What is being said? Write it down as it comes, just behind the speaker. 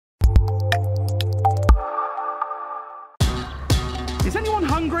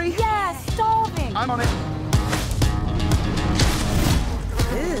I'm on it.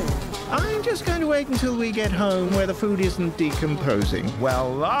 I'm just going to wait until we get home where the food isn't decomposing.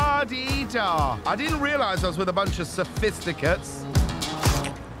 Well, la-dee-da. I didn't realise I was with a bunch of sophisticates.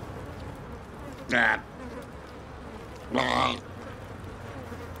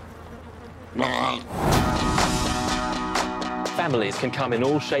 Families can come in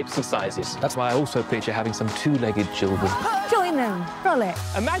all shapes and sizes. That's why I also picture having some two-legged children. Join them, frolic.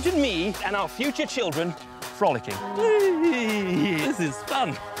 Imagine me and our future children frolicking. This is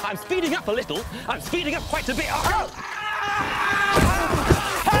fun. I'm speeding up a little. I'm speeding up quite a bit.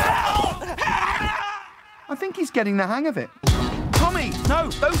 I think he's getting the hang of it. Tommy, no,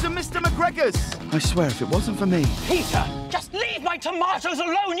 those are Mr. McGregor's. I swear, if it wasn't for me... Peter, just leave my tomatoes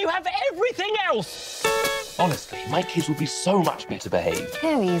alone. You have everything else. Honestly, my kids would be so much better behaved.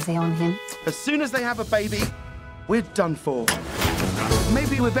 Go easy on him. As soon as they have a baby, we're done for.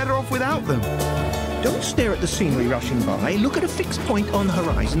 Maybe we're better off without them. Don't stare at the scenery rushing by. Look at a fixed point on the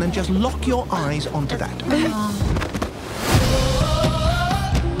horizon and just lock your eyes onto that.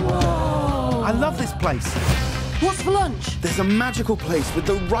 Whoa. I love this place. What's for lunch? There's a magical place with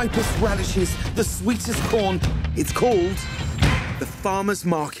the ripest radishes, the sweetest corn. It's called the Farmer's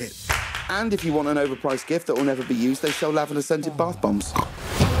Market. And if you want an overpriced gift that will never be used, they sell lavender-scented bath bombs.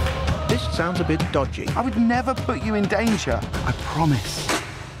 This sounds a bit dodgy. I would never put you in danger. I promise.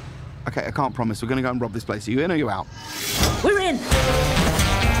 OK, I can't promise. We're going to go and rob this place. Are you in or are you out? We're in.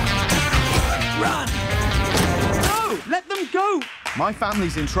 Run! No! Let them go! My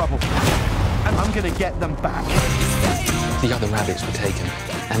family's in trouble. And I'm going to get them back. The other rabbits were taken.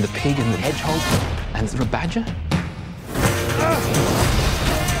 And the pig and the hedgehog. And is there a badger?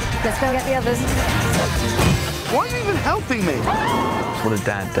 Let's go get the others. Why are you even helping me? That's what a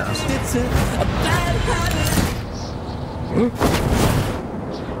dad does. It's a bad habit.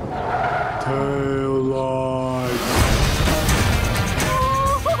 Tail light.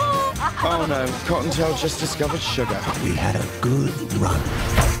 Oh no, Cottontail just discovered sugar. We had a good run.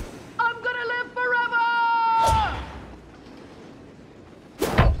 I'm gonna live forever!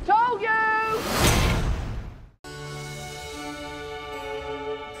 Told you!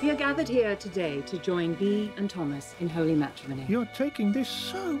 We are gathered here today to join Bea and Thomas in holy matrimony. You're taking this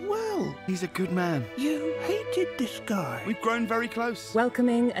so well. He's a good man. You hated this guy. We've grown very close.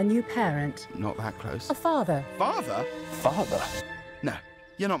 Welcoming a new parent, Not that close. a father. Father? Father? No,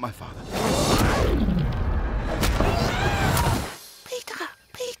 you're not my father.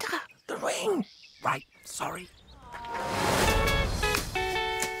 Peter, the ring. Right, sorry.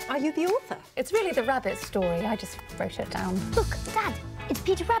 Are you the author? It's really the rabbit story. I just wrote it down. Look, Dad, it's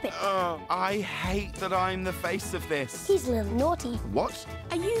Peter Rabbit. I hate that I'm the face of this. He's a little naughty. What?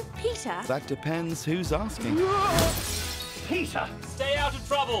 Are you Peter? That depends who's asking. Peter, stay out of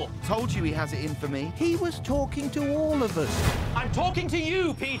trouble. Told you he has it in for me. He was talking to all of us. I'm talking to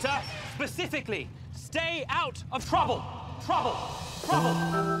you, Peter. Specifically, stay out of trouble. Trouble. Trouble.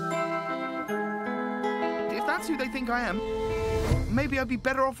 If that's who they think I am, maybe I'd be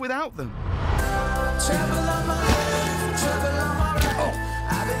better off without them.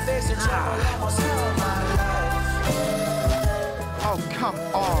 Oh, come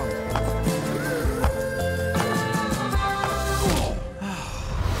on.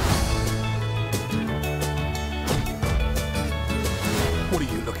 What are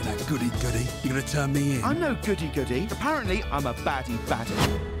you looking at, goody-goody? You gonna turn me in? I'm no goody-goody. Apparently, I'm a baddie-baddie.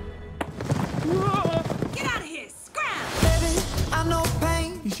 Get out of here! Scram!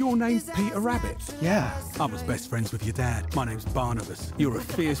 Is your name Peter Rabbit? Yeah. I was best friends with your dad. My name's Barnabas. You're a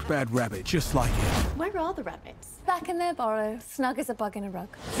fierce bad rabbit, just like him. Where are the rabbits? Back in their burrow, snug as a bug in a rug.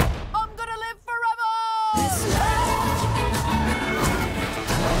 I'm gonna live forever!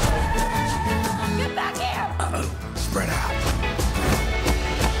 Get back here! Uh-oh. Spread out.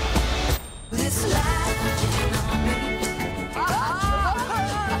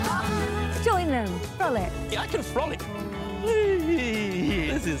 Join them, frolic. Yeah, I can frolic.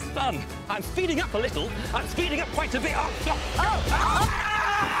 This is fun. I'm speeding up a little. I'm speeding up quite a bit.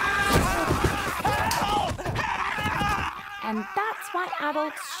 And that's why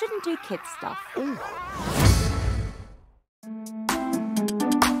adults shouldn't do kid stuff.